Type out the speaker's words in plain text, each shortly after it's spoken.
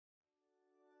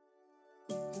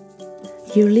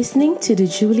You're listening to the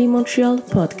Jubilee Montreal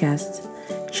podcast.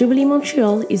 Jubilee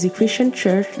Montreal is a Christian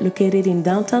church located in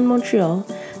downtown Montreal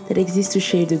that exists to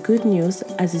share the good news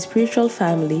as a spiritual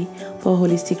family for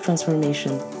holistic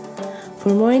transformation.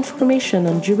 For more information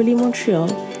on Jubilee Montreal,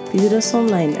 visit us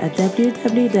online at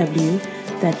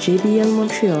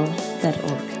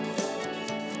www.jblmontreal.org.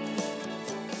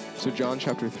 So John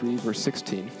chapter 3, verse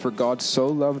 16, "For God so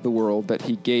loved the world that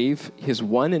he gave his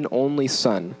one and only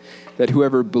Son, that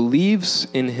whoever believes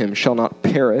in him shall not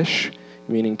perish,"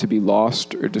 meaning to be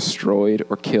lost or destroyed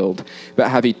or killed, "but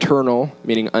have eternal,"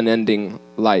 meaning unending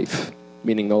life,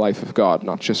 meaning the life of God,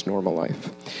 not just normal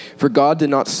life. "For God did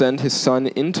not send his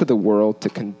Son into the world to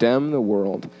condemn the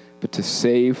world, but to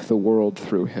save the world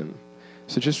through him."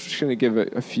 So just going to give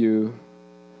a few...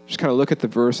 Just kind of look at the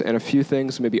verse, and a few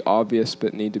things may be obvious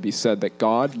but need to be said, that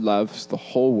God loves the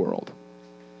whole world.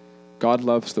 God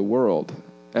loves the world,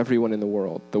 everyone in the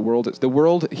world. The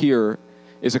world here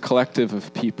is a collective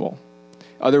of people.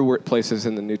 Other places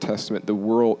in the New Testament, the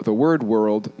word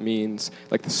world means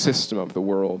like the system of the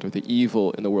world or the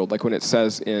evil in the world. Like when it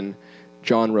says in,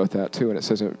 John wrote that too, and it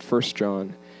says in 1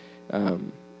 John,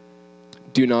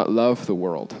 do not love the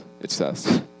world, it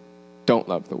says. Don't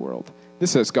love the world.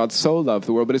 This says God so loved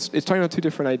the world, but it's talking about two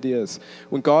different ideas.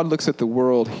 When God looks at the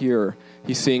world here,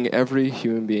 he's seeing every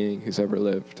human being who's ever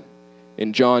lived.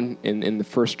 In John, in the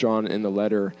 1 John in the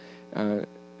letter,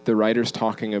 the writer's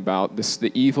talking about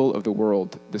the evil of the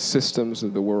world, the systems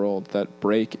of the world that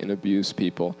break and abuse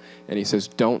people. And he says,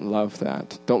 don't love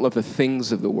that. Don't love the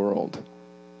things of the world.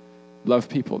 Love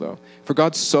people, though. For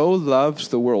God so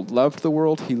loved the world,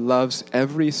 he loves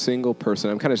every single person.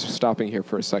 I'm kind of stopping here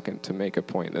for a second to make a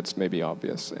point that's maybe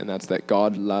obvious, and that's that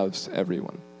God loves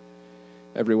everyone.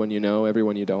 Everyone you know,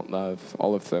 everyone you don't love,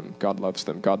 all of them, God loves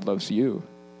them. God loves you.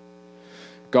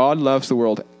 God loves the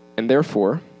world, and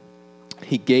therefore,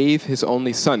 he gave his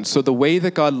only Son. So the way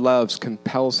that God loves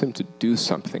compels him to do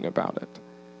something about it.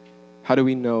 How do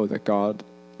we know that God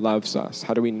loves us?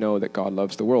 How do we know that God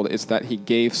loves the world? It's that he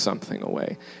gave something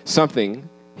away. Something,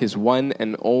 his one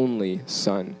and only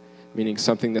Son, meaning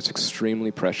something that's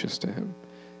extremely precious to him.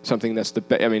 Something that's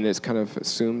it's kind of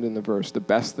assumed in the verse, the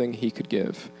best thing he could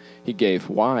give. He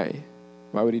gave. Why?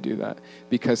 Why would he do that?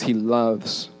 Because he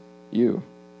loves you.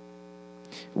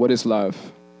 What is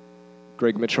love?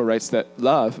 Greg Mitchell writes that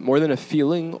love, more than a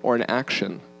feeling or an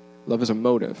action, love is a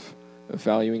motive of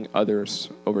valuing others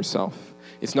over self.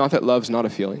 It's not that love's not a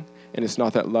feeling, and it's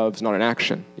not that love's not an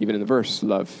action. Even in the verse,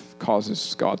 love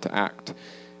causes God to act.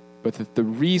 But that the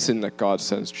reason that God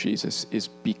sends Jesus is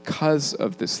because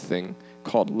of this thing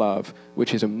called love,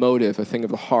 which is a motive, a thing of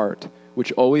the heart,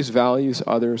 which always values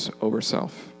others over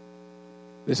self.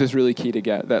 This is really key to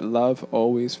get, that love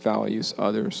always values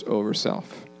others over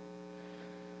self.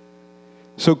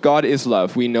 So God is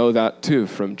love. We know that too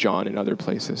from John and other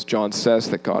places. John says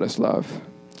that God is love.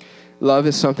 Love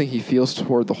is something he feels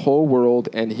toward the whole world,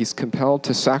 and he's compelled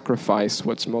to sacrifice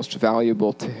what's most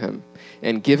valuable to him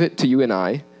and give it to you and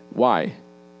I. Why?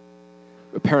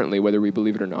 Apparently, whether we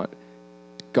believe it or not,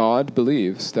 God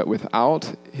believes that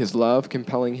without his love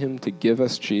compelling him to give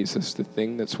us Jesus, the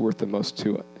thing that's worth the most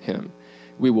to him,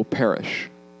 we will perish,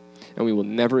 and we will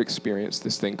never experience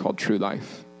this thing called true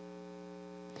life.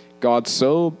 God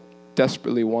so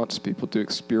desperately wants people to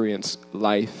experience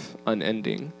life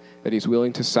unending that he's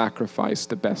willing to sacrifice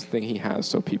the best thing he has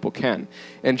so people can.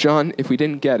 And John, if we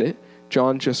didn't get it,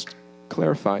 John just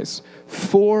clarifies,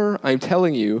 "For I'm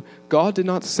telling you, God did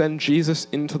not send Jesus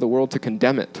into the world to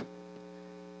condemn it,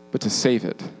 but to save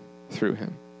it through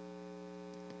him."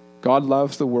 God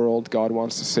loves the world. God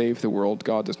wants to save the world.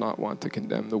 God does not want to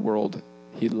condemn the world.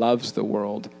 He loves the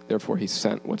world. Therefore, he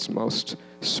sent what's most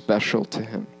special to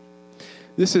him.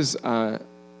 This is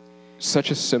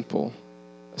such a simple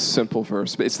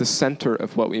verse, but it's the center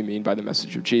of what we mean by the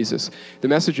message of Jesus. The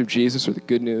message of Jesus, or the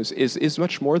good news, is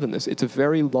much more than this. It's a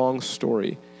very long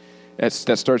story. That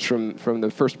starts from the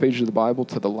first page of the Bible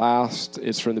to the last.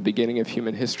 It's from the beginning of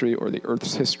human history or the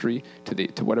earth's history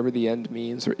to whatever the end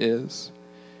means or is.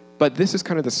 But this is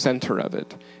kind of the center of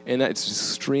it, and it's an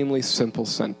extremely simple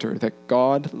center, that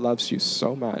God loves you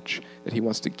so much that he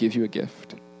wants to give you a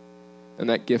gift. And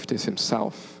that gift is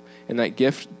himself. And that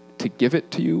gift, to give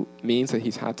it to you, means that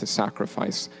he's had to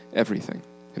sacrifice everything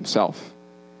himself.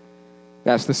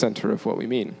 That's the center of what we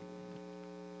mean.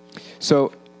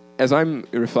 So, as I'm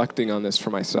reflecting on this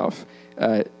for myself,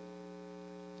 kind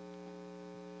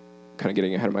of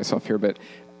getting ahead of myself here, but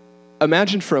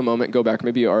imagine for a moment, go back,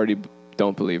 maybe you already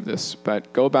don't believe this,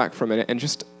 but go back for a minute and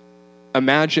just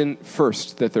imagine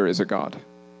first that there is a God.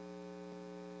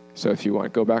 So if you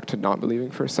want, go back to not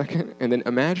believing for a second, and then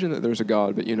imagine that there's a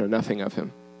God, but you know nothing of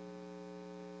him.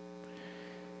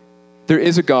 There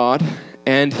is a God,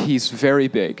 and he's very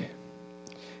big.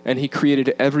 And he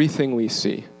created everything we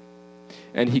see.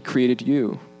 And he created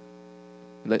you.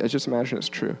 Let's just imagine it's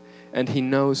true. And he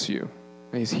knows you.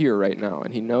 And he's here right now.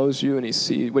 And he knows you, and he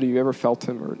sees, whether you ever felt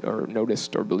him or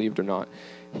noticed or believed or not,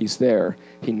 he's there.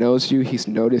 He knows you. He's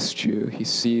noticed you. He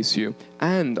sees you.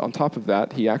 And on top of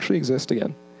that, he actually exists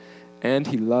again. And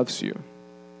he loves you,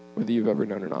 whether you've ever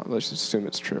known or not. Let's just assume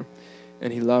it's true.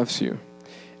 And he loves you.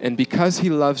 And because he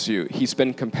loves you, he's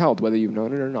been compelled, whether you've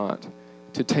known it or not,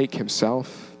 to take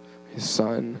himself, his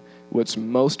son, what's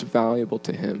most valuable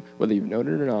to him, whether you've known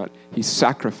it or not, he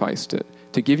sacrificed it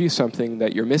to give you something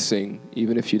that you're missing,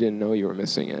 even if you didn't know you were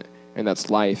missing it. And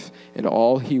that's life. And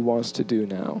all he wants to do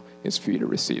now is for you to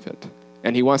receive it.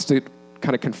 And he wants to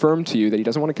kind of confirm to you that he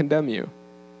doesn't want to condemn you,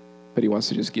 but he wants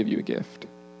to just give you a gift.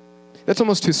 That's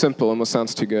almost too simple, almost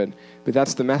sounds too good, but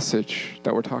that's the message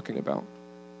that we're talking about.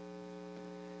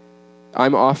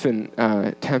 I'm often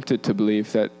tempted to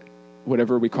believe that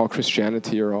whatever we call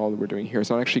Christianity or all that we're doing here is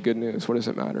not actually good news. What does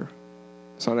it matter?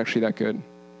 It's not actually that good.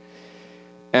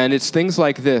 And it's things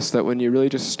like this that when you really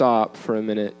just stop for a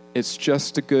minute, it's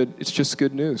just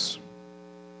good news.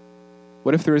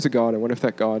 What if there is a God, and what if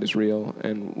that God is real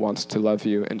and wants to love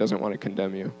you and doesn't want to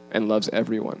condemn you and loves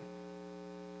everyone?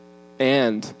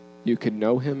 And you could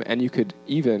know him, and you could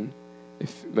even,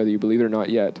 whether you believe it or not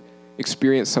yet,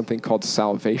 experience something called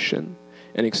salvation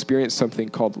and experience something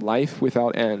called life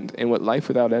without end. And what life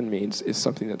without end means is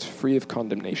something that's free of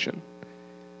condemnation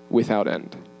without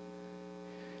end.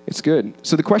 It's good.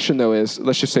 So the question, though, is,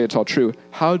 let's just say it's all true.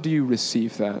 How do you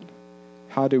receive that?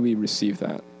 How do we receive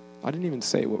that? I didn't even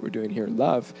say what we're doing here.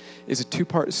 Love is a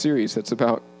 2-part series that's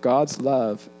about God's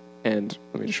love and,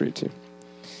 let me just read it to you.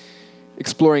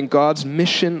 Exploring God's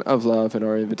mission of love and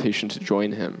our invitation to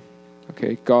join him.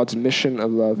 Okay, God's mission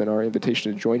of love and our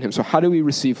invitation to join him. So how do we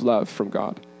receive love from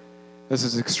God? This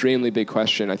is an extremely big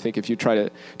question. I think if you try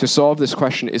to solve this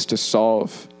question is to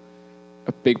solve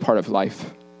a big part of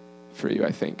life for you,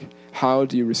 I think. How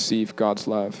do you receive God's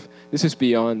love? This is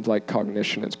beyond like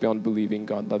cognition. It's beyond believing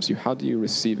God loves you. How do you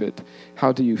receive it?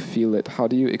 How do you feel it? How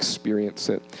do you experience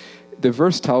it? The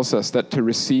verse tells us that to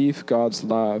receive God's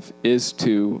love is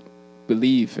to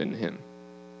believe in him.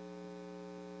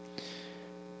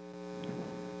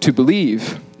 To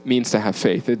believe means to have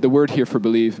faith. The word here for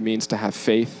believe means to have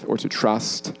faith or to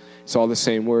trust. It's all the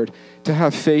same word. To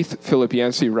have faith, Philip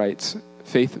Yancey writes,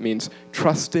 faith means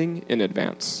trusting in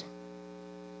advance.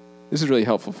 This is really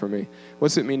helpful for me. What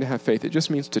does it mean to have faith? It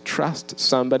just means to trust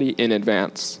somebody in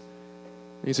advance.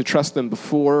 It means to trust them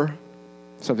before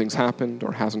something's happened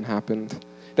or hasn't happened.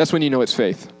 That's when you know it's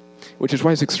faith, which is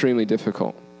why it's extremely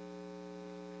difficult.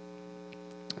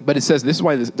 But it says, this is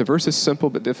why the verse is simple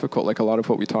but difficult, like a lot of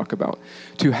what we talk about.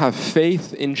 To have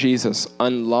faith in Jesus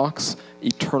unlocks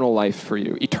eternal life for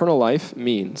you. Eternal life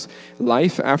means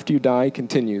life after you die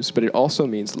continues, but it also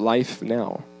means life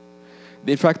now.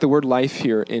 In fact, the word life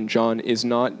here in John is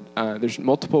not, there's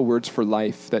multiple words for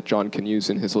life that John can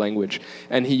use in his language.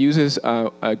 And he uses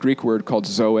a Greek word called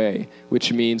zoe,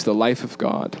 which means the life of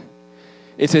God.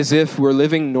 It's as if we're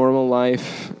living normal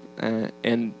life,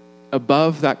 and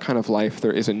above that kind of life,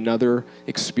 there is another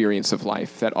experience of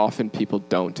life that often people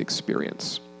don't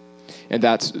experience. And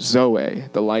that's Zoe,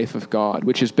 the life of God,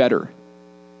 which is better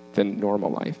than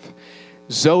normal life.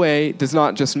 Zoe does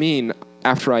not just mean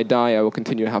after I die, I will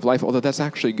continue to have life, although that's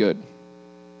actually good.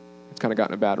 It's kind of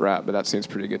gotten a bad rap, but that seems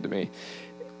pretty good to me.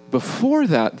 Before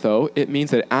that, though, it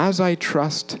means that as I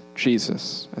trust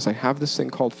Jesus, as I have this thing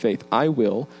called faith, I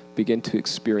will begin to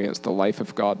experience the life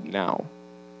of God now.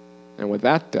 And what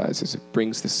that does is it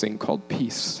brings this thing called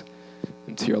peace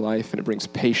into your life, and it brings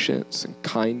patience and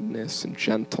kindness and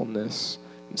gentleness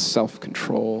and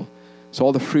self-control. So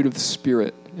all the fruit of the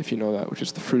Spirit, if you know that, which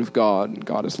is the fruit of God, and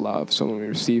God is love. So when we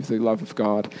receive the love of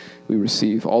God, we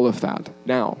receive all of that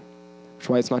now. That's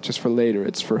why it's not just for later.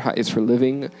 It's for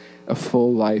living a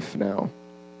full life now.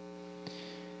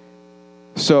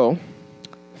 So,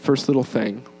 first little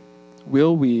thing,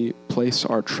 will we place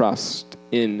our trust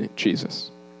in Jesus?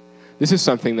 This is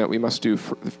something that we must do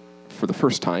for the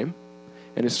first time,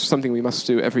 and it's something we must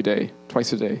do every day,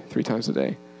 twice a day, 3 times a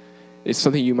day. It's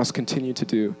something you must continue to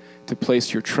do, to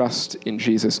place your trust in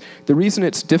Jesus. The reason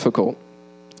it's difficult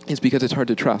is because it's hard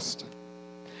to trust.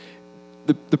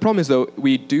 The problem is, though,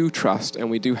 we do trust and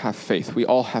we do have faith. We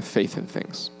all have faith in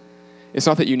things. It's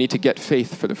not that you need to get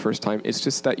faith for the first time. It's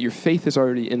just that your faith is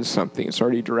already in something. It's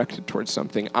already directed towards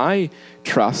something. I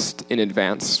trust in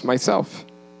advance myself.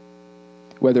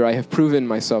 Whether I have proven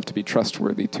myself to be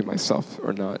trustworthy to myself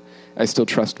or not, I still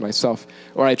trust myself.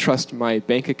 Or I trust my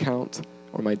bank account,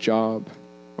 or my job,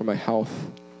 or my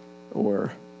health,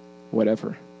 or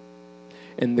whatever.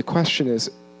 And the question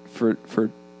is, for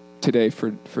today,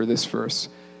 for this verse,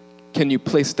 can you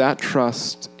place that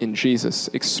trust in Jesus,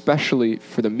 especially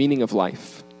for the meaning of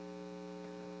life?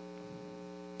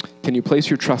 Can you place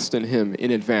your trust in him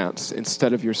in advance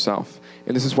instead of yourself?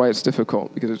 And this is why it's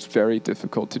difficult, because it's very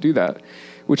difficult to do that,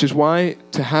 which is why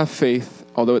to have faith,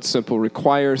 although it's simple,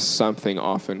 requires something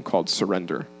often called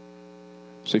surrender.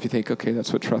 So if you think, okay,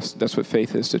 that's what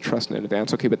faith is, to trust in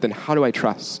advance. Okay, but then how do I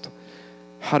trust?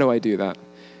 How do I do that?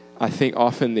 I think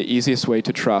often the easiest way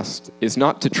to trust is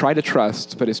not to try to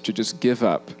trust, but is to just give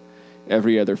up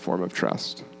every other form of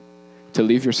trust. To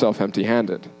leave yourself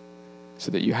empty-handed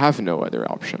so that you have no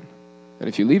other option. And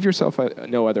if you leave yourself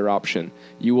no other option,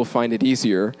 you will find it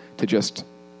easier to just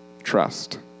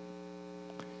trust.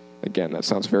 Again, that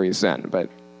sounds very Zen, but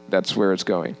that's where it's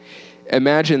going.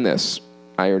 Imagine this.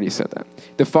 I already said that.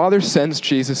 The Father sends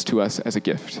Jesus to us as a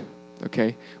gift,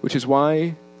 okay? Which is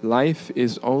why life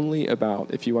is only about,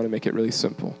 if you want to make it really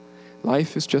simple,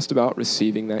 life is just about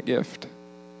receiving that gift.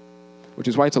 Which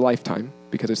is why it's a lifetime,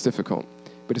 because it's difficult.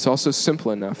 But it's also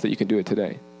simple enough that you can do it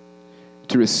today.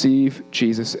 To receive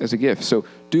Jesus as a gift. So,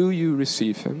 do you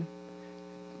receive him?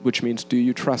 Which means, do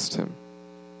you trust him?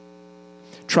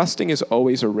 Trusting is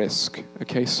always a risk,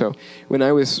 okay? So, when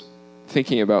I was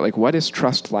thinking about, like, what is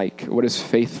trust like? What is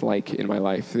faith like in my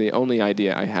life? The only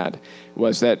idea I had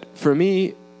was that, for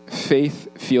me, faith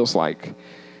feels like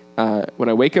when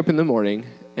I wake up in the morning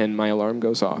and my alarm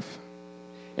goes off,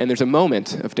 and there's a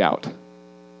moment of doubt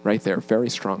right there, very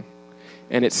strong.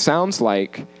 And it sounds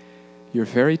like you're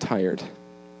very tired.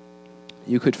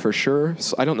 You could for sure,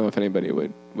 I don't know if anybody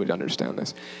would understand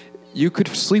this, you could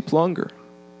sleep longer.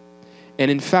 And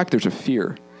in fact, there's a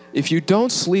fear. If you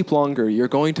don't sleep longer, you're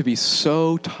going to be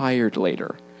so tired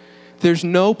later. There's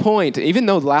no point, even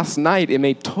though last night it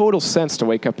made total sense to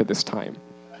wake up at this time.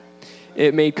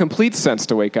 It made complete sense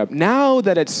to wake up. Now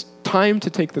that it's time to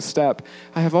take the step,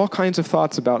 I have all kinds of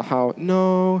thoughts about how,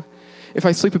 no, if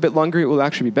I sleep a bit longer, it will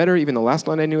actually be better. Even though last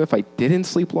night I knew if I didn't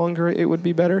sleep longer, it would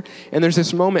be better. And there's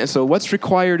this moment. So what's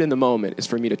required in the moment is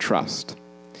for me to trust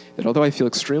that although I feel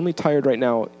extremely tired right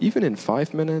now, even in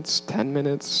 5 minutes, 10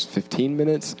 minutes, 15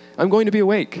 minutes, I'm going to be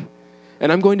awake.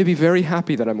 And I'm going to be very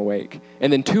happy that I'm awake.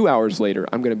 And then 2 hours later,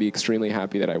 I'm going to be extremely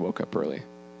happy that I woke up early.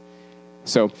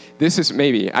 So this is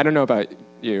maybe, I don't know about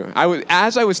you.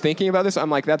 As I was thinking about this, I'm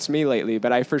like, that's me lately.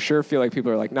 But I for sure feel like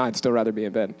people are like, no, I'd still rather be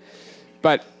in bed.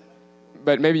 But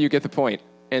maybe you get the point.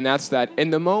 And that's that in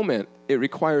the moment, it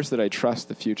requires that I trust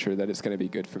the future that it's going to be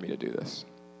good for me to do this.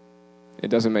 It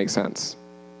doesn't make sense.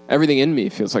 Everything in me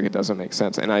feels like it doesn't make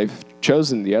sense. And I've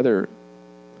chosen the other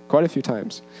quite a few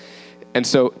times. And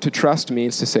so to trust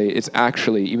means to say it's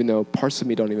actually, even though parts of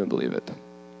me don't even believe it.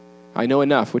 I know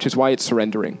enough, which is why it's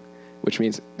surrendering, which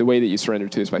means the way that you surrender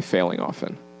to is by failing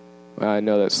often. Well, I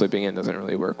know that sleeping in doesn't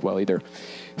really work well either.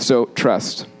 So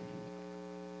trust.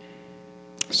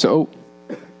 So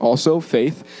also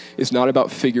faith is not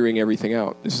about figuring everything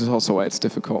out. This is also why it's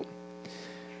difficult.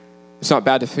 It's not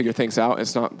bad to figure things out.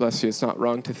 It's not, bless you, it's not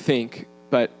wrong to think.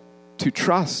 But to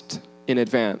trust in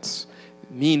advance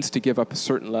means to give up a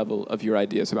certain level of your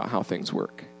ideas about how things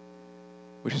work,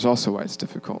 which is also why it's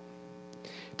difficult.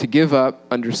 To give up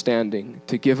understanding,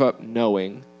 to give up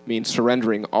knowing, means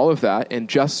surrendering all of that and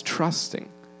just trusting.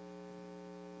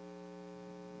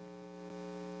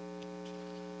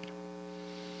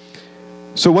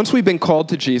 So once we've been called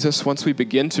to Jesus, once we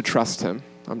begin to trust him,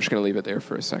 I'm just going to leave it there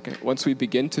for a second. Once we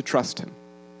begin to trust him,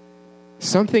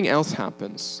 something else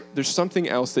happens. There's something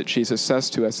else that Jesus says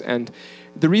to us. And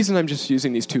the reason I'm just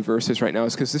using these two verses right now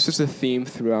is because this is a theme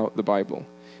throughout the Bible.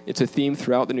 It's a theme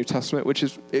throughout the New Testament, which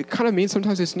is, it kind of means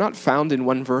sometimes it's not found in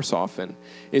one verse often.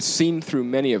 It's seen through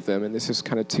many of them, and this is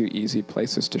kind of two easy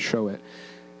places to show it.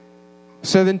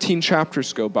 17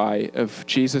 chapters go by of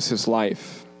Jesus'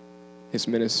 life, his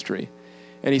ministry.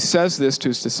 And he says this to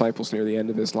his disciples near the end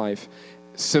of his life.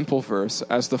 Simple verse,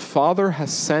 as the Father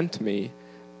has sent me,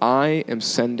 I am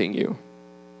sending you.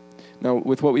 Now,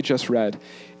 with what we just read,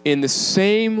 in the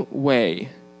same way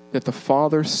that the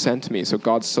Father sent me, so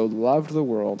God so loved the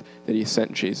world that he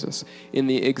sent Jesus, in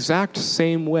the exact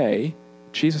same way,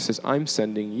 Jesus says, I'm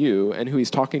sending you. And who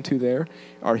he's talking to there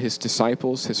are his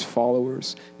disciples, his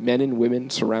followers, men and women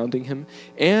surrounding him.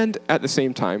 And at the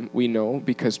same time, we know,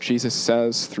 because Jesus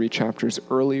says 3 chapters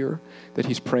earlier, that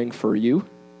he's praying for you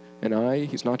and I.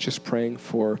 He's not just praying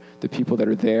for the people that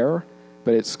are there,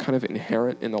 but it's kind of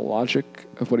inherent in the logic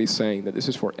of what he's saying, that this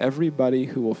is for everybody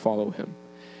who will follow him.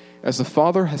 As the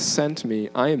Father has sent me,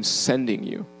 I am sending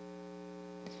you.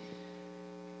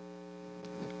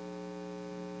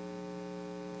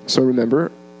 So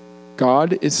remember,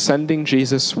 God is sending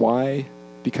Jesus. Why?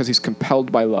 because he's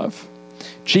compelled by love.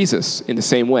 Jesus, in the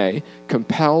same way,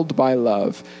 compelled by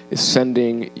love, is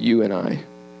sending you and I.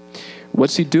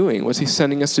 What's he doing? What's he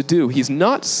sending us to do? He's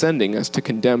not sending us to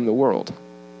condemn the world.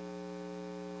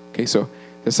 Okay, so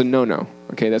that's a no-no.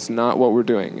 Okay, that's not what we're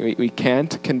doing. We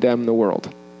can't condemn the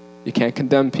world. You can't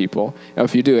condemn people. Now,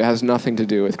 if you do, it has nothing to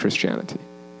do with Christianity.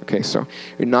 Okay, so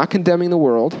you're not condemning the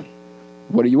world.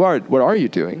 What are you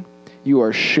doing? You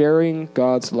are sharing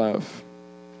God's love.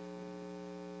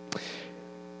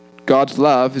 God's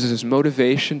love is his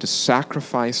motivation to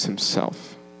sacrifice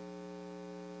himself.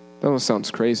 That almost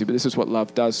sounds crazy, but this is what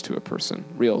love does to a person,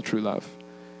 real, true love.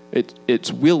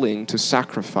 It's willing to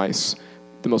sacrifice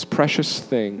the most precious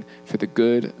thing for the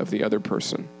good of the other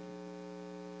person,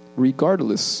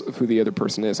 regardless of who the other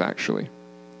person is, actually.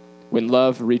 When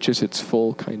love reaches its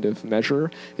full kind of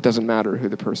measure, it doesn't matter who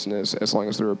the person is, as long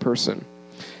as they're a person.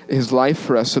 His life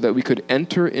for us so that we could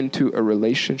enter into a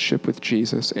relationship with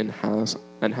Jesus and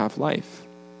have life.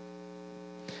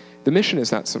 The mission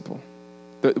is that simple.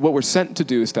 What we're sent to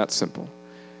do is that simple.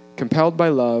 Compelled by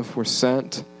love, we're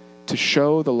sent to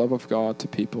show the love of God to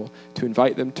people, to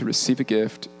invite them to receive a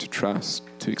gift, to trust,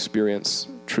 to experience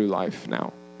true life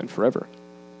now and forever.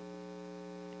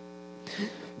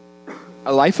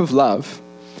 A life of love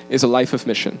is a life of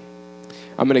mission.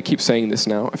 I'm going to keep saying this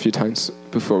now a few times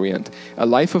before we end. A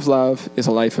life of love is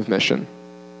a life of mission.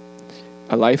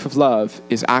 A life of love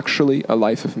is actually a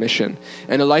life of mission.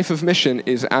 And a life of mission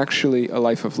is actually a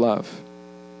life of love.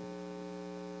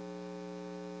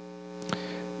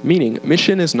 Meaning,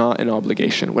 mission is not an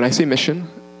obligation. When I say mission,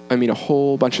 I mean a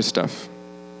whole bunch of stuff.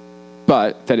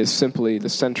 But that is simply the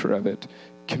center of it,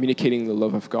 communicating the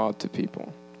love of God to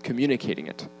people. Communicating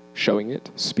it, showing it,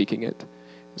 speaking it.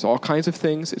 There's all kinds of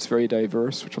things. It's very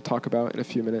diverse, which we'll talk about in a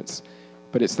few minutes.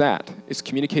 But it's that. It's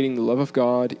communicating the love of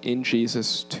God in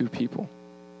Jesus to people.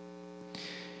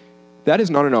 That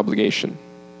is not an obligation.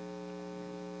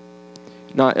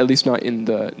 At least not in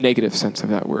the negative sense of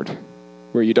that word,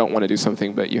 where you don't want to do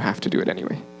something, but you have to do it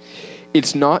anyway.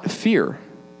 It's not fear.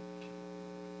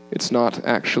 It's not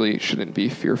actually, shouldn't be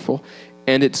fearful.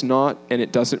 And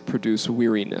it doesn't produce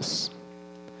weariness.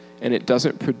 And it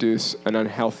doesn't produce an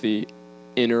unhealthy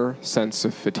inner sense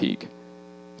of fatigue.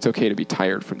 It's okay to be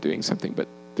tired from doing something, but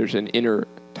there's an inner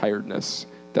tiredness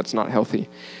that's not healthy.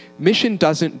 Mission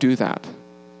doesn't do that.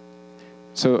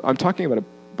 So I'm talking about a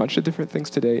bunch of different things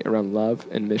today around love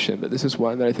and mission, but this is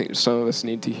one that I think some of us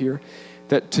need to hear.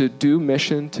 That to do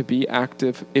mission, to be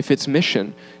active, if it's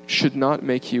mission, should not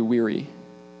make you weary.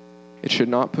 It should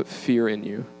not put fear in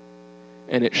you.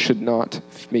 And it should not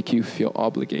make you feel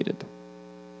obligated.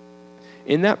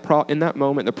 In that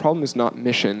moment, the problem is not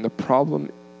mission. The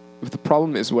problem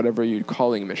is whatever you're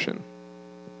calling mission.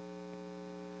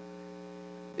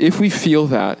 If we feel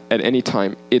that at any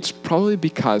time, it's probably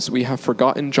because we have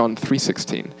forgotten John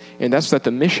 3:16, and that's that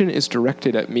the mission is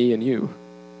directed at me and you.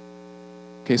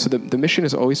 Okay, so the mission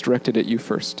is always directed at you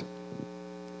first.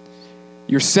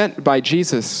 You're sent by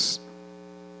Jesus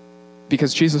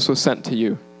because Jesus was sent to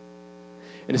you.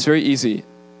 And it's very easy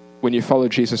when you follow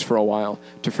Jesus for a while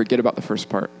to forget about the first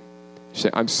part. You say,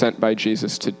 I'm sent by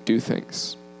Jesus to do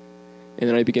things. And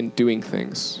then I begin doing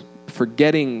things,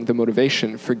 forgetting the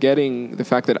motivation, forgetting the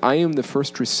fact that I am the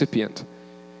first recipient.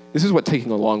 This is what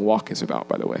taking a long walk is about,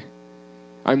 by the way.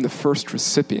 I'm the first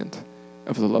recipient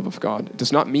of the love of God. It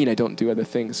does not mean I don't do other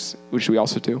things, which we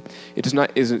also do. It is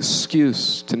not is an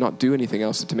excuse to not do anything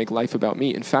else, to make life about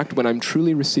me. In fact, when I'm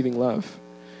truly receiving love,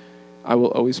 I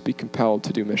will always be compelled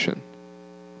to do mission.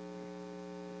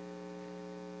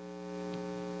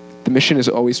 The mission is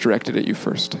always directed at you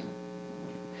first.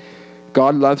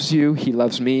 God loves you, he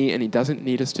loves me, and he doesn't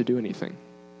need us to do anything.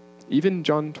 Even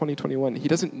John 20:21, he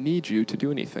doesn't need you to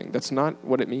do anything. That's not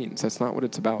what it means. That's not what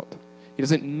it's about. He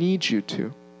doesn't need you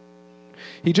to.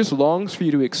 He just longs for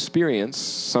you to experience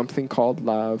something called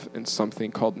love and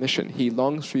something called mission. He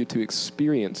longs for you to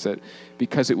experience it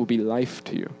because it will be life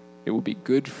to you. It will be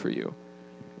good for you.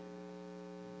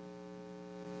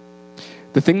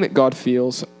 The thing that God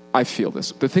feels, I feel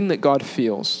this, the thing that God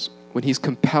feels when he's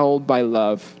compelled by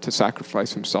love to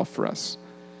sacrifice himself for us,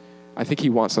 I think he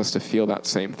wants us to feel that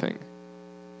same thing.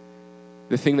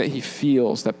 The thing that he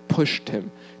feels that pushed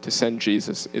him to send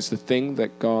Jesus is the thing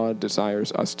that God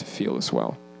desires us to feel as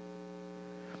well.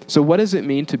 So what does it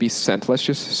mean to be sent? Let's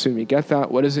just assume you get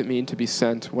that. What does it mean to be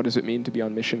sent? What does it mean to be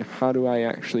on mission? How do I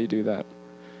actually do that?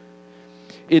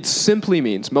 It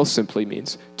most simply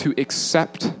means to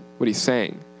accept what he's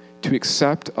saying, to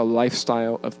accept a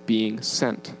lifestyle of being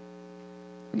sent.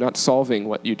 I'm not solving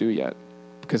what you do yet,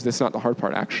 because that's not the hard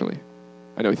part, actually.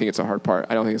 I know you think it's a hard part.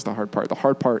 I don't think it's the hard part. The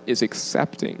hard part is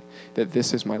accepting that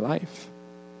this is my life.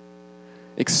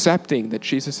 accepting that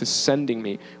Jesus is sending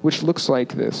me, which looks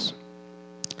like this.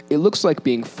 It looks like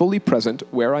being fully present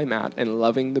where I'm at and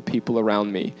loving the people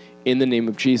around me in the name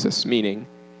of Jesus, meaning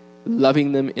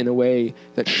loving them in a way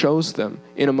that shows them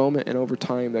in a moment and over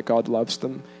time that God loves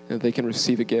them and that they can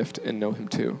receive a gift and know him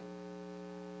too.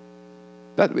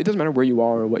 That it doesn't matter where you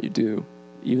are or what you do,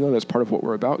 even though that's part of what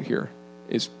we're about here,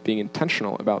 is being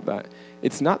intentional about that.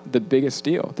 It's not the biggest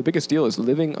deal. The biggest deal is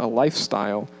living a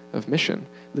lifestyle of mission,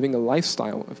 living a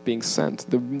lifestyle of being sent.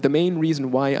 The main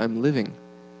reason why I'm living,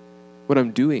 what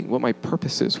I'm doing, what my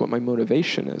purpose is, what my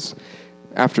motivation is.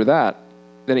 After that,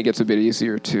 then it gets a bit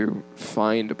easier to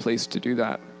find a place to do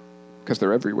that because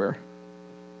they're everywhere.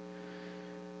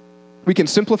 We can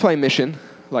simplify mission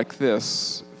like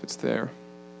this, if it's there.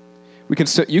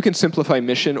 You can simplify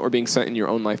mission or being sent in your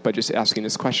own life by just asking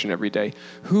this question every day.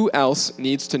 Who else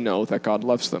needs to know that God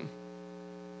loves them?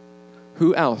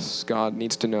 Who else, God,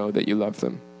 needs to know that you love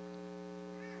them?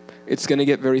 It's going to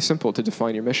get very simple to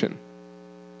define your mission.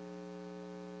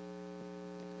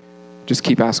 Just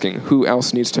keep asking, who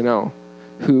else needs to know?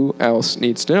 Who else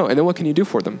needs to know? And then what can you do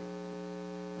for them?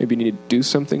 Maybe you need to do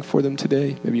something for them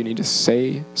today. Maybe you need to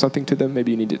say something to them.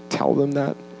 Maybe you need to tell them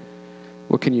that.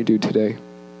 What can you do today?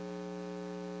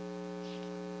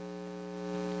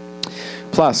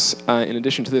 Plus, in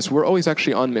addition to this, we're always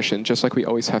actually on mission, just like we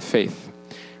always have faith.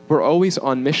 We're always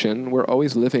on mission. We're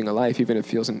always living a life, even if it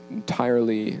feels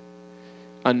entirely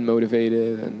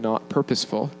unmotivated and not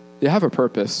purposeful. You have a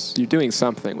purpose. You're doing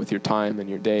something with your time and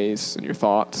your days and your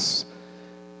thoughts.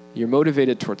 You're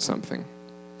motivated towards something.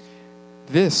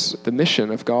 The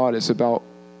mission of God, is about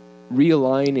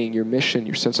realigning your mission,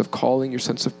 your sense of calling, your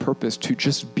sense of purpose to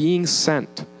just being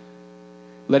sent,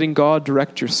 letting God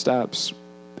direct your steps,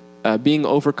 being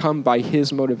overcome by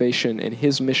his motivation and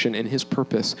his mission and his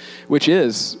purpose, which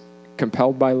is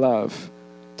compelled by love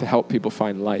to help people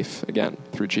find life again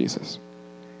through Jesus.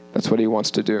 That's what he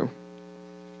wants to do.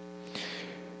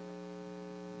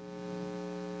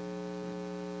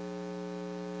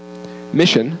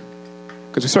 Mission,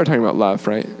 because we started talking about love,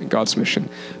 right? And God's mission.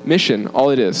 Mission,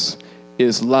 all it is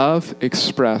love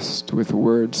expressed with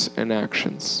words and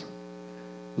actions.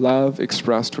 Love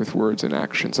expressed with words and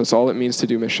actions. That's all it means to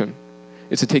do mission.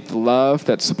 It's to take the love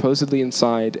that's supposedly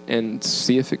inside and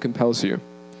see if it compels you.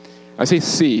 I say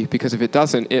see because if it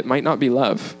doesn't, it might not be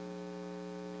love.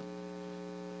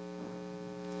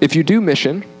 If you do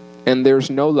mission and there's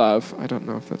no love, I don't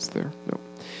know if that's there. No.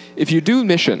 If you do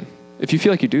mission, if you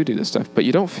feel like you do this stuff, but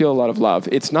you don't feel a lot of love,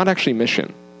 it's not actually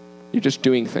mission. You're just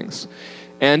doing things.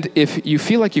 And if you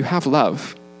feel like you have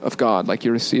love of God, like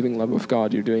you're receiving love of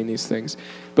God, you're doing these things,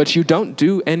 but you don't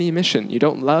do any mission, you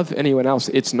don't love anyone else,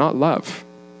 it's not love.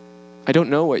 I don't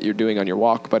know what you're doing on your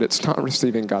walk, but it's not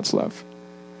receiving God's love.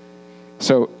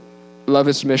 So love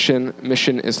is mission,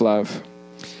 mission is love.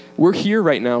 We're here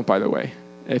right now, by the way.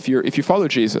 If you follow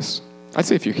Jesus, I'd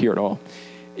say if you're here at all,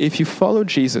 if you follow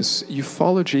Jesus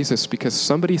because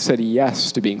somebody said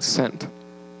yes to being sent.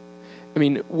 I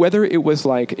mean, whether it was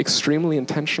like extremely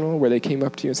intentional, where they came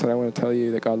up to you and said, I want to tell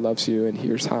you that God loves you and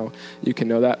here's how you can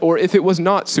know that. Or if it was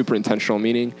not super intentional,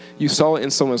 meaning you saw it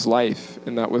in someone's life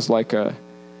and that was like a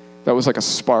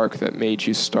spark that made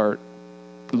you start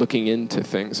looking into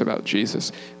things about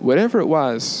Jesus. Whatever it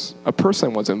was, a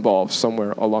person was involved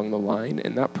somewhere along the line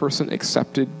and that person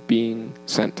accepted being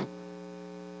sent.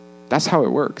 That's how it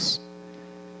works.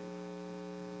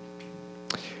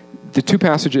 The two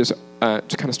passages, to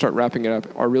kind of start wrapping it up,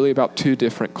 are really about two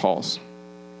different calls.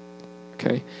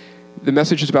 Okay? The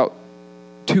message is about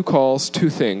two calls, two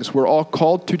things. We're all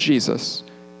called to Jesus,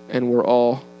 and we're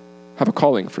all have a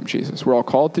calling from Jesus. We're all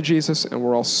called to Jesus, and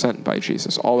we're all sent by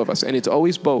Jesus, all of us. And it's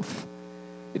always both.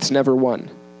 It's never one.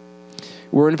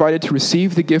 We're invited to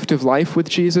receive the gift of life with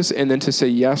Jesus, and then to say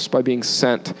yes by being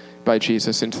sent by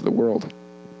Jesus into the world.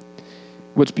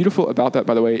 What's beautiful about that,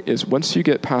 by the way, is once you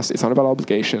get past, it's not about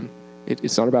obligation.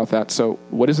 It's not about that. So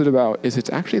what is it about? It's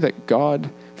actually that God,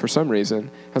 for some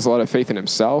reason, has a lot of faith in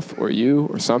himself or you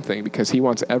or something because he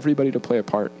wants everybody to play a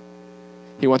part.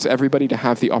 He wants everybody to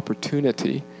have the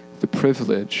opportunity, the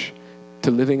privilege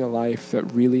to living a life that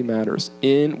really matters.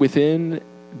 Within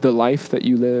the life that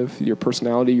you live, your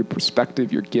personality, your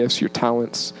perspective, your gifts, your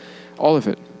talents, all of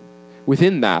it.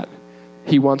 Within that,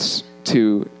 he wants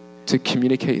to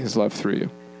communicate his love through you.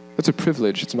 That's a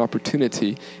privilege. It's an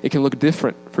opportunity. It can look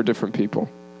different for different people.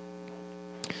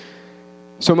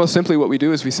 So most simply what we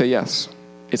do is we say yes.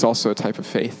 It's also a type of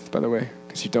faith, by the way,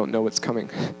 because you don't know what's coming.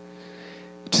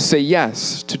 To say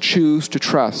yes, to choose to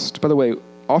trust. By the way,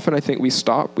 often I think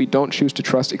we don't choose to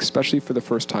trust, especially for the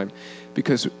first time,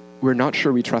 because we're not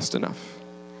sure we trust enough.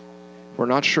 We're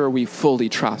not sure we fully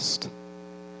trust.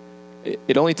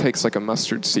 It only takes like a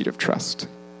mustard seed of trust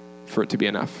for it to be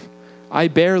enough. I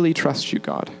barely trust you,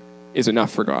 God, is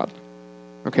enough for God.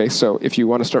 Okay, so if you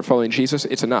want to start following Jesus,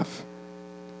 it's enough.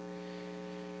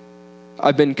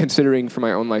 I've been considering for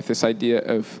my own life this idea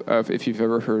of if you've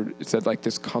ever heard it said like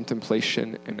this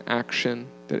contemplation and action,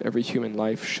 that every human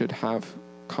life should have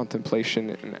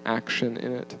contemplation and action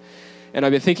in it. And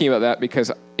I've been thinking about that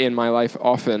because in my life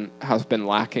often has been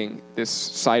lacking this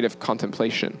side of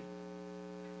contemplation,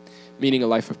 meaning a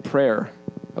life of prayer,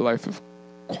 a life of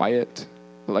quiet,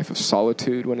 a life of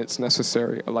solitude when it's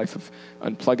necessary, a life of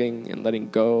unplugging and letting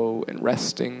go and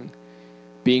resting,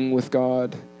 being with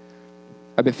God.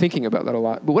 I've been thinking about that a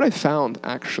lot. But what I've found,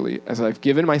 actually, as I've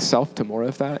given myself to more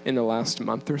of that in the last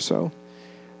month or so,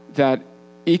 that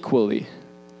equally,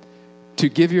 to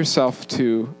give yourself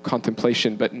to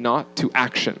contemplation but not to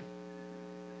action,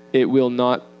 you will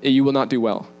not do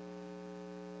well.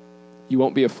 You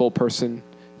won't be a full person.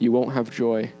 You won't have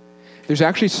joy. There's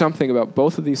actually something about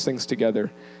both of these things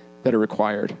together that are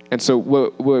required. And so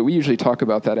what we usually talk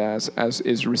about that as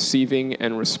is receiving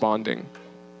and responding.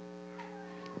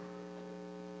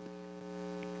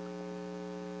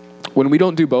 When we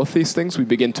don't do both these things, we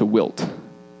begin to wilt.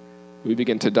 We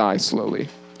begin to die slowly.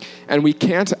 And we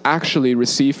can't actually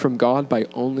receive from God by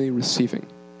only receiving.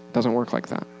 It doesn't work like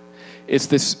that. It's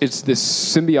this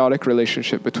symbiotic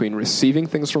relationship between receiving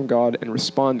things from God and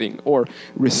responding, or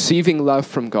receiving love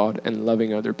from God and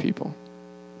loving other people.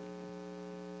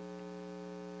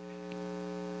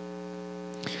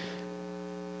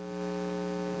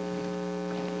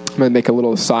 I'm going to make a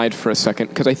little aside for a second,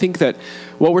 because I think that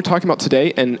what we're talking about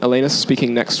today, and Elena's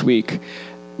speaking next week,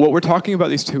 what we're talking about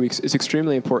these 2 weeks is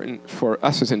extremely important for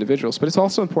us as individuals, but it's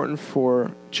also important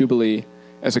for Jubilee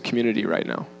as a community right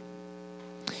now.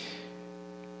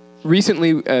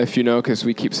 Recently, if you know, because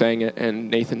we keep saying it, and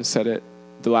Nathan said it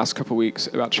the last couple weeks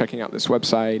about checking out this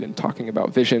website and talking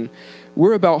about vision,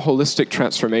 we're about holistic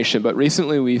transformation, but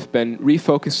recently we've been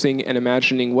refocusing and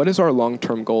imagining what is our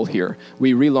long-term goal here.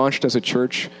 We relaunched as a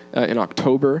church in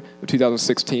October of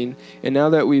 2016, and now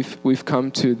that we've come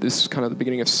to this kind of the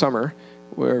beginning of summer,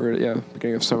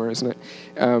 beginning of summer, isn't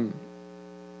it?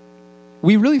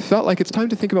 We really felt like it's time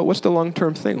to think about what's the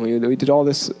long-term thing. We did all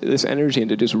this energy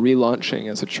into just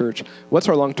relaunching as a church. What's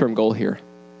our long-term goal here?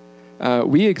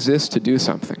 We exist to do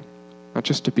something, not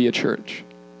just to be a church,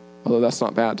 although that's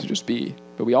not bad to just be,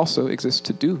 but we also exist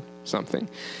to do something.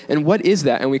 And what is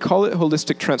that? And we call it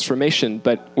holistic transformation,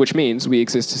 which means we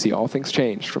exist to see all things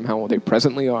change from how they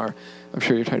presently are. I'm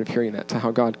sure you're tired of hearing that, to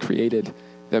how God created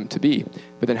them to be.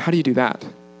 But then how do you do that?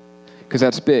 Because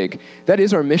that's big. That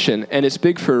is our mission, and it's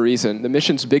big for a reason. The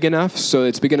mission's big enough, so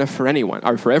it's big enough for anyone,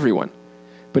 or for everyone.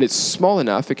 But it's small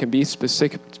enough, it can be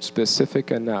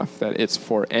specific enough that it's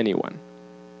for anyone.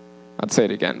 I'd say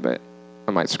it again, but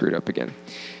I might screw it up again.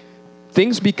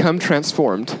 Things become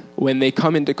transformed when they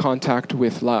come into contact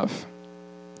with love,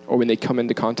 or when they come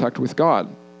into contact with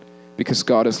God, because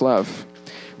God is love.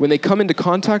 When they come into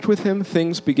contact with him,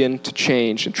 things begin to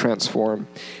change and transform.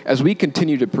 As we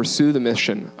continue to pursue the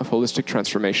mission of holistic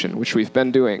transformation, which we've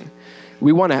been doing,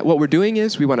 what we're doing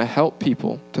is we want to help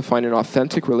people to find an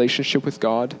authentic relationship with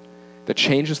God that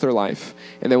changes their life.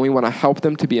 And then we want to help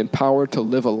them to be empowered to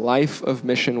live a life of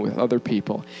mission with other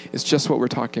people. It's just what we're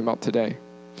talking about today.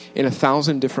 In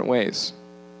 1,000 different ways.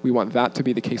 We want that to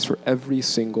be the case for every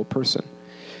single person.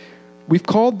 We've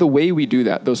called the way we do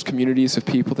that, those communities of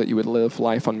people that you would live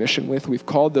life on mission with, we've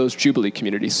called those Jubilee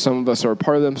communities. Some of us are a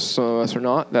part of them, some of us are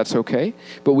not. That's okay.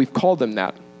 But we've called them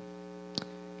that.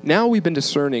 Now we've been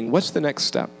discerning what's the next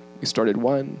step. We started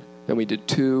 1, then we did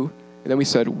 2, and then we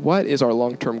said, what is our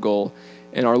long-term goal?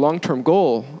 And our long-term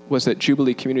goal was that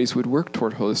Jubilee communities would work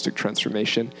toward holistic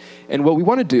transformation. And what we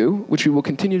want to do, which we will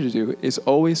continue to do, is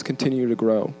always continue to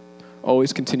grow.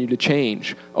 Always continue to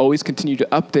change, always continue to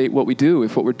update what we do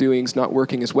if what we're doing is not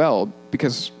working as well,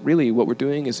 because really what we're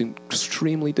doing is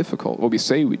extremely difficult, what we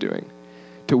say we're doing.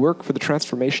 To work for the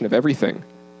transformation of everything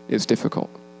is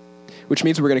difficult, which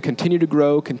means we're going to continue to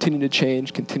grow, continue to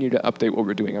change, continue to update what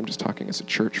we're doing. I'm just talking as a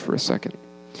church for a second.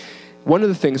 One of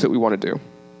the things that we want to do,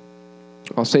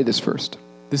 I'll say this first.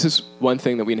 This is one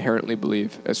thing that we inherently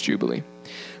believe as Jubilee.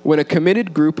 When a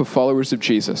committed group of followers of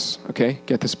Jesus, okay,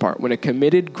 get this part. When a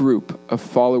committed group of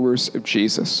followers of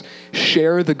Jesus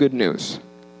share the good news,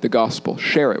 the gospel,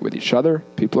 share it with each other,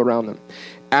 people around them,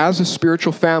 as a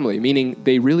spiritual family, meaning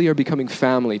they really are becoming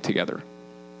family together.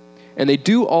 And they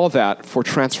do all that for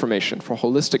transformation, for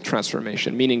holistic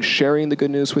transformation, meaning sharing the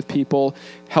good news with people,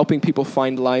 helping people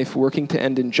find life, working to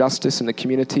end injustice in the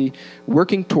community,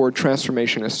 working toward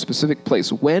transformation in a specific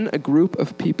place. When a group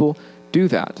of people do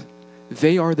that,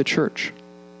 they are the church.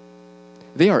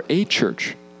 They are a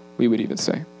church, we would even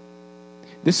say.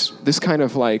 This kind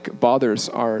of like bothers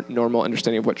our normal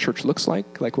understanding of what church looks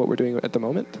like what we're doing at the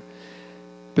moment.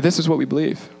 But this is what we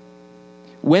believe.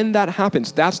 When that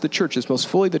happens, that's the church. It's most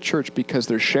fully the church because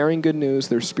they're sharing good news,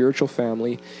 their spiritual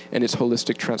family, and its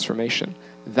holistic transformation.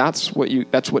 That's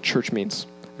what church means.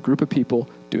 A group of people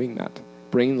doing that,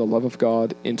 bringing the love of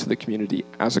God into the community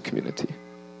as a community.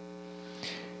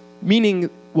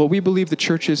 Meaning, what we believe the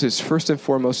church is first and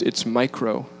foremost, it's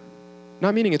micro.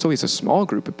 Not meaning it's always a small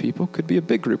group of people, could be a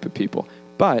big group of people.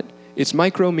 But it's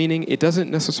micro, meaning it doesn't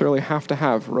necessarily have to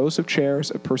have rows of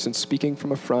chairs, a person speaking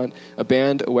from a front, a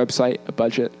band, a website, a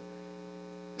budget,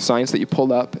 signs that you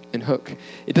pull up and hook.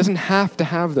 It doesn't have to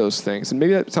have those things. And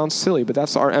maybe that sounds silly, but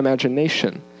that's our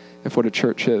imagination of what a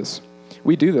church is.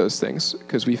 We do those things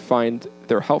because we find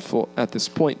they're helpful at this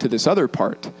point to this other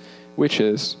part, which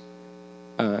is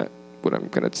what I'm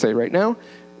going to say right now,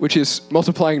 which is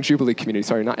multiplying Jubilee community.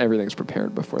 Sorry, not everything's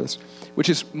prepared before this. Which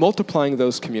is multiplying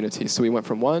those communities. So we went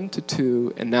from 1 to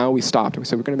 2, and now we stopped. And we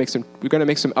said we're going to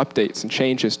make some updates and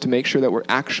changes to make sure that we're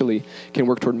actually can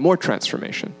work toward more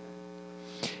transformation.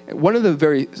 One of the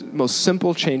very most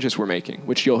simple changes we're making,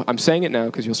 which I'm saying it now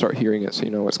because you'll start hearing it so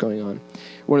you know what's going on.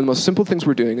 One of the most simple things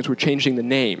we're doing is we're changing the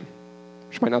name,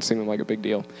 which might not seem like a big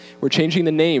deal. We're changing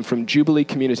the name from Jubilee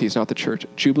Communities, not the church,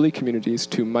 Jubilee Communities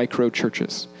to micro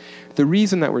churches. The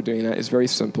reason that we're doing that is very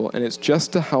simple, and it's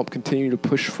just to help continue to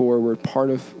push forward part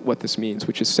of what this means,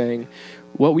 which is saying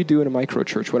what we do in a micro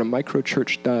church, what a micro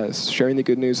church does, sharing the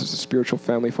good news as a spiritual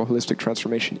family for holistic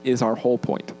transformation is our whole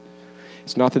point.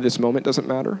 It's not that this moment doesn't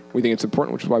matter. We think it's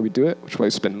important, which is why we do it, which is why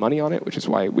we spend money on it, which is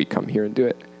why we come here and do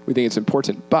it. We think it's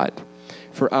important, but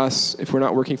for us, if we're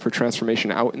not working for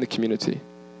transformation out in the community,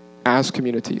 as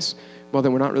communities, well,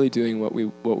 then we're not really doing what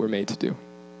we're made to do.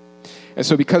 And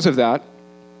so because of that,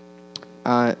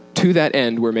 to that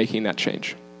end, we're making that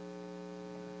change.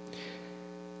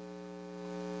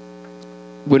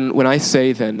 When I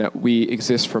say then that we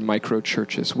exist for micro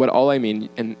churches, what all I mean,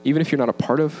 and even if you're not a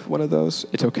part of one of those,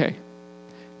 it's okay.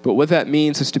 But what that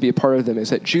means is to be a part of them is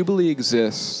that Jubilee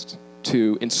exists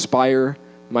to inspire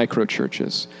micro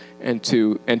churches and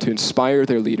to inspire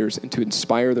their leaders and to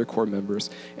inspire their core members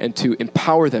and to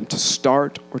empower them to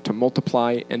start or to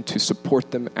multiply and to support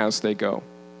them as they go.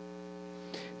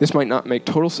 This might not make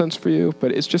total sense for you,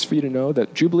 but it's just for you to know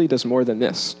that Jubilee does more than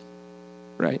this,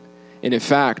 right? And in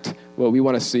fact, what we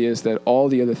want to see is that all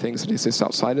the other things that exist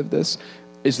outside of this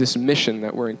is this mission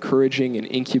that we're encouraging and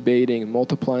incubating and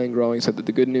multiplying, growing, so that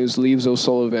the good news leaves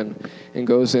O'Sullivan and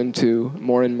goes into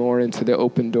more and more into the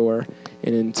open door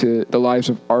and into the lives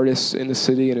of artists in the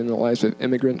city and in the lives of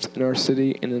immigrants in our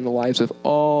city and in the lives of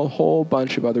a whole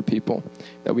bunch of other people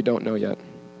that we don't know yet.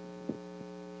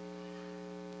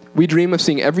 We dream of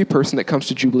seeing every person that comes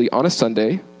to Jubilee on a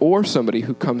Sunday or somebody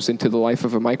who comes into the life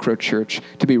of a micro-church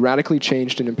to be radically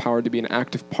changed and empowered to be an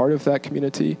active part of that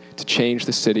community, to change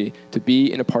the city, to be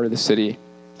in a part of the city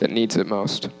that needs it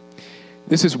most.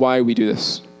 This is why we do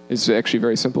this. It's actually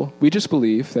very simple. We just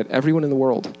believe that everyone in the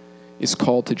world is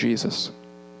called to Jesus.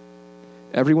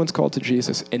 Everyone's called to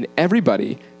Jesus, and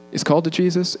everybody is called to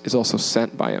Jesus is also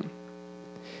sent by him.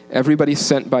 Everybody's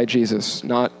sent by Jesus,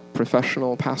 not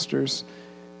professional pastors,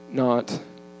 not,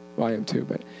 well, I am too,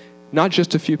 but not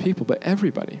just a few people, but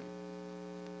everybody.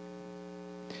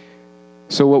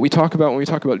 So what we talk about when we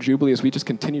talk about Jubilee is we just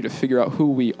continue to figure out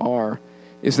who we are,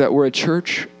 is that we're a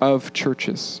church of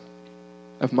churches,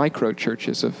 of micro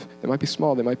churches. They might be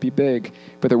small, they might be big,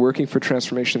 but they're working for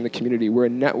transformation in the community. We're a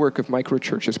network of micro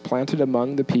churches planted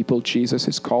among the people Jesus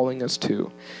is calling us to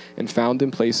and found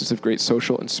in places of great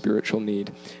social and spiritual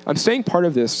need. I'm saying part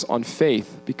of this on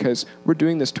faith because we're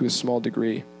doing this to a small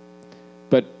degree.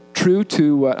 But true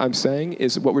to what I'm saying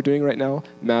is what we're doing right now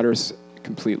matters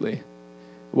completely.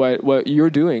 What you're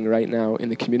doing right now in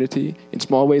the community, in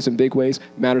small ways and big ways,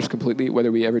 matters completely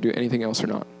whether we ever do anything else or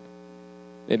not.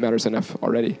 It matters enough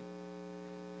already.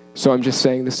 So I'm just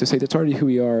saying this to say that's already who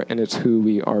we are, and it's who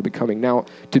we are becoming. Now,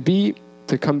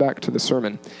 to come back to the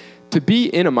sermon, to be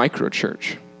in a micro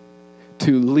church,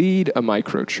 to lead a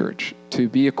micro church, to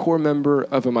be a core member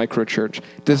of a micro church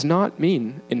does not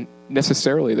mean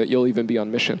necessarily that you'll even be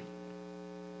on mission.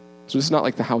 So this is not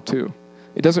like the how-to.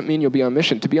 It doesn't mean you'll be on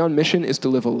mission. To be on mission is to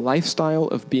live a lifestyle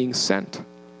of being sent.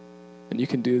 And you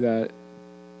can do that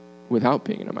without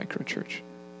being in a micro church.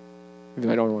 Even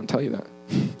I don't want to tell you that.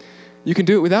 You can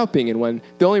do it without being in one.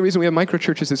 The only reason we have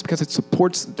microchurches is because it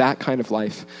supports that kind of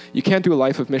life. You can't do a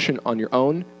life of mission on your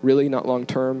own, really, not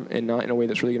long-term, and not in a way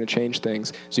that's really going to change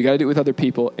things. So you got to do it with other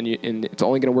people, and it's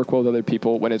only going to work well with other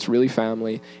people when it's really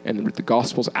family, and the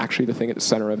gospel's actually the thing at the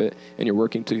center of it, and you're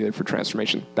working together for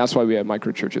transformation. That's why we have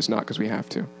microchurches, not because we have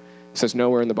to. It says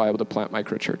nowhere in the Bible to plant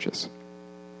microchurches.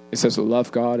 It says to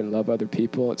love God and love other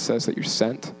people. It says that you're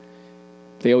sent.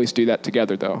 They always do that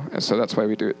together, though, and so that's why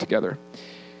we do it together.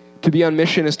 To be on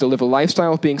mission is to live a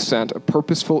lifestyle of being sent, a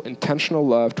purposeful, intentional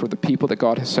love toward the people that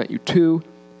God has sent you to.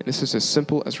 And this is as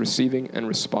simple as receiving and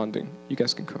responding. You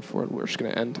guys can come forward. We're just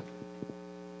going to end.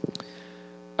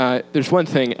 There's one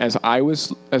thing,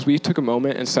 as we took a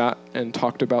moment and sat and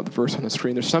talked about the verse on the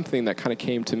screen, there's something that kind of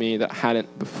came to me that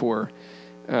hadn't before.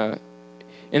 And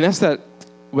that's that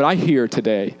what I hear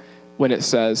today when it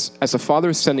says, as the Father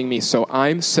is sending me, so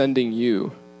I'm sending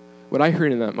you. What I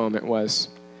heard in that moment was,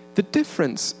 the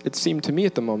difference, it seemed to me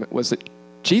at the moment, was that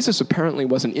Jesus apparently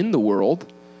wasn't in the world,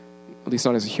 at least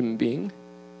not as a human being.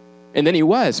 And then he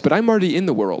was, but I'm already in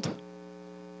the world.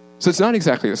 So it's not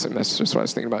exactly the same. That's just what I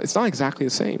was thinking about. It's not exactly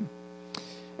the same.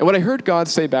 And what I heard God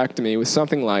say back to me was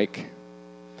something like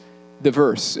the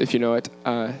verse, if you know it,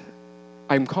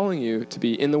 I'm calling you to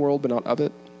be in the world but not of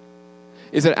it.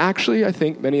 Is that actually, I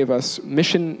think many of us,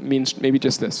 mission means maybe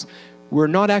just this. We're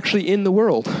not actually in the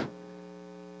world.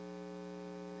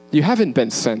 You haven't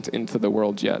been sent into the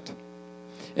world yet.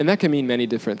 And that can mean many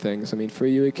different things. I mean, for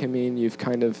you, it can mean you've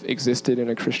kind of existed in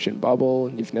a Christian bubble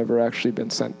and you've never actually been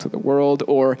sent to the world,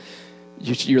 or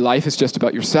your life is just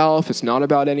about yourself. It's not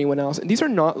about anyone else. And these are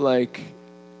not like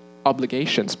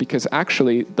obligations, because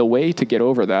actually the way to get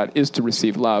over that is to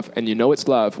receive love. And you know it's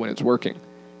love when it's working,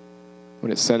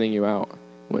 when it's sending you out,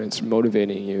 when it's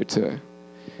motivating you to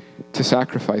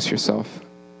sacrifice yourself.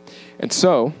 And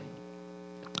so,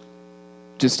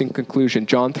 just in conclusion,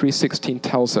 John 3:16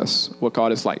 tells us what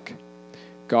God is like.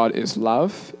 God is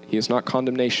love. He is not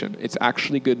condemnation. It's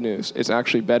actually good news. It's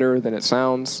actually better than it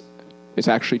sounds. It's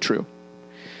actually true.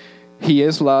 He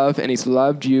is love, and he's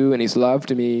loved you, and he's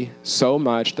loved me so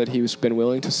much that he's been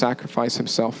willing to sacrifice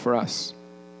himself for us.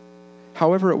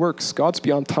 However it works, God's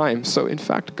beyond time. So in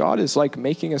fact, God is like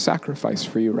making a sacrifice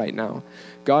for you right now.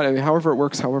 God, I mean, however it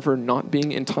works, however not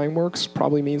being in time works,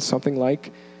 probably means something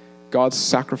like God's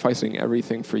sacrificing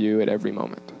everything for you at every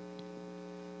moment.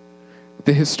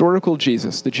 The historical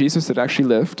Jesus, the Jesus that actually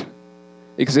lived,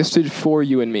 existed for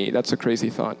you and me. That's a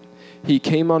crazy thought. He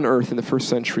came on earth in the first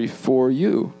century for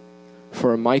you,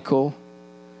 for Michael,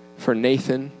 for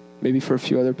Nathan, maybe for a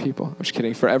few other people. I'm just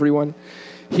kidding. For everyone.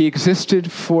 He existed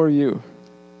for you.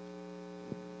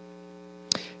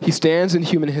 He stands in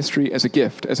human history as a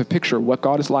gift, as a picture of what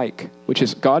God is like, which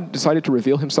is God decided to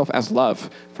reveal himself as love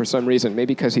for some reason,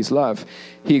 maybe because he's love.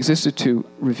 He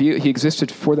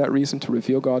existed for that reason, to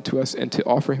reveal God to us and to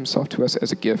offer himself to us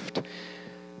as a gift.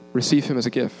 Receive him as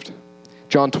a gift.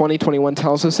 John 20:21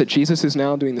 tells us that Jesus is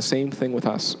now doing the same thing with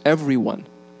us, everyone.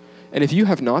 And if you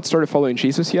have not started following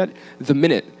Jesus yet, the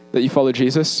minute that you follow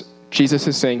Jesus, Jesus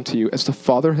is saying to you, as the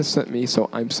Father has sent me,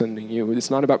 so I'm sending you. It's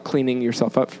not about cleaning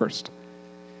yourself up first.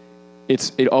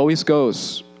 It always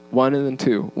goes one and then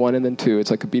two, one and then two.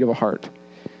 It's like a beat of a heart.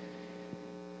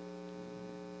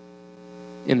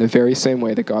 In the very same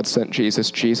way that God sent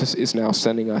Jesus, Jesus is now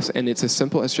sending us. And it's as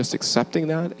simple as just accepting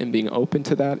that and being open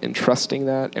to that and trusting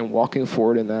that and walking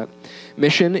forward in that.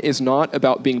 Mission is not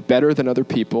about being better than other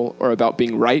people or about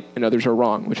being right and others are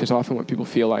wrong, which is often what people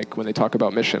feel like when they talk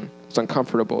about mission. It's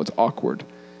uncomfortable. It's awkward.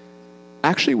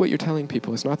 Actually, what you're telling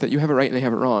people is not that you have it right and they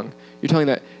have it wrong.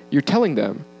 You're telling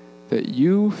them that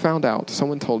you found out,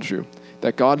 someone told you,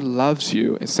 that God loves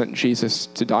you and sent Jesus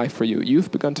to die for you.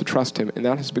 You've begun to trust him, and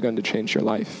that has begun to change your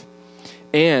life.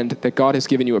 And that God has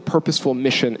given you a purposeful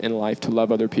mission in life to love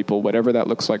other people, whatever that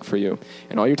looks like for you.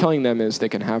 And all you're telling them is they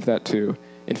can have that too.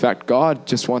 In fact, God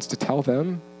just wants to tell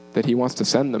them that he wants to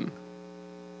send them.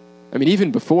 I mean,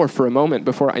 even for a moment,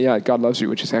 God loves you,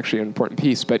 which is actually an important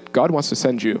piece, but God wants to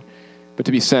send you. But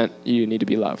to be sent, you need to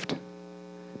be loved.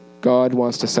 God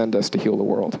wants to send us to heal the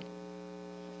world.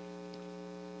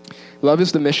 Love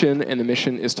is the mission, and the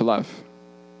mission is to love.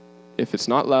 If it's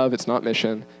not love, it's not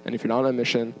mission. And if you're not on a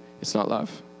mission, it's not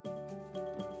love.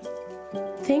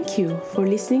 Thank you for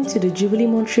listening to the Jubilee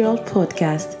Montreal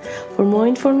podcast. For more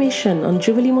information on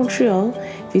Jubilee Montreal,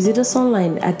 visit us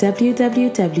online at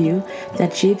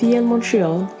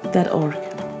www.jblmontreal.org.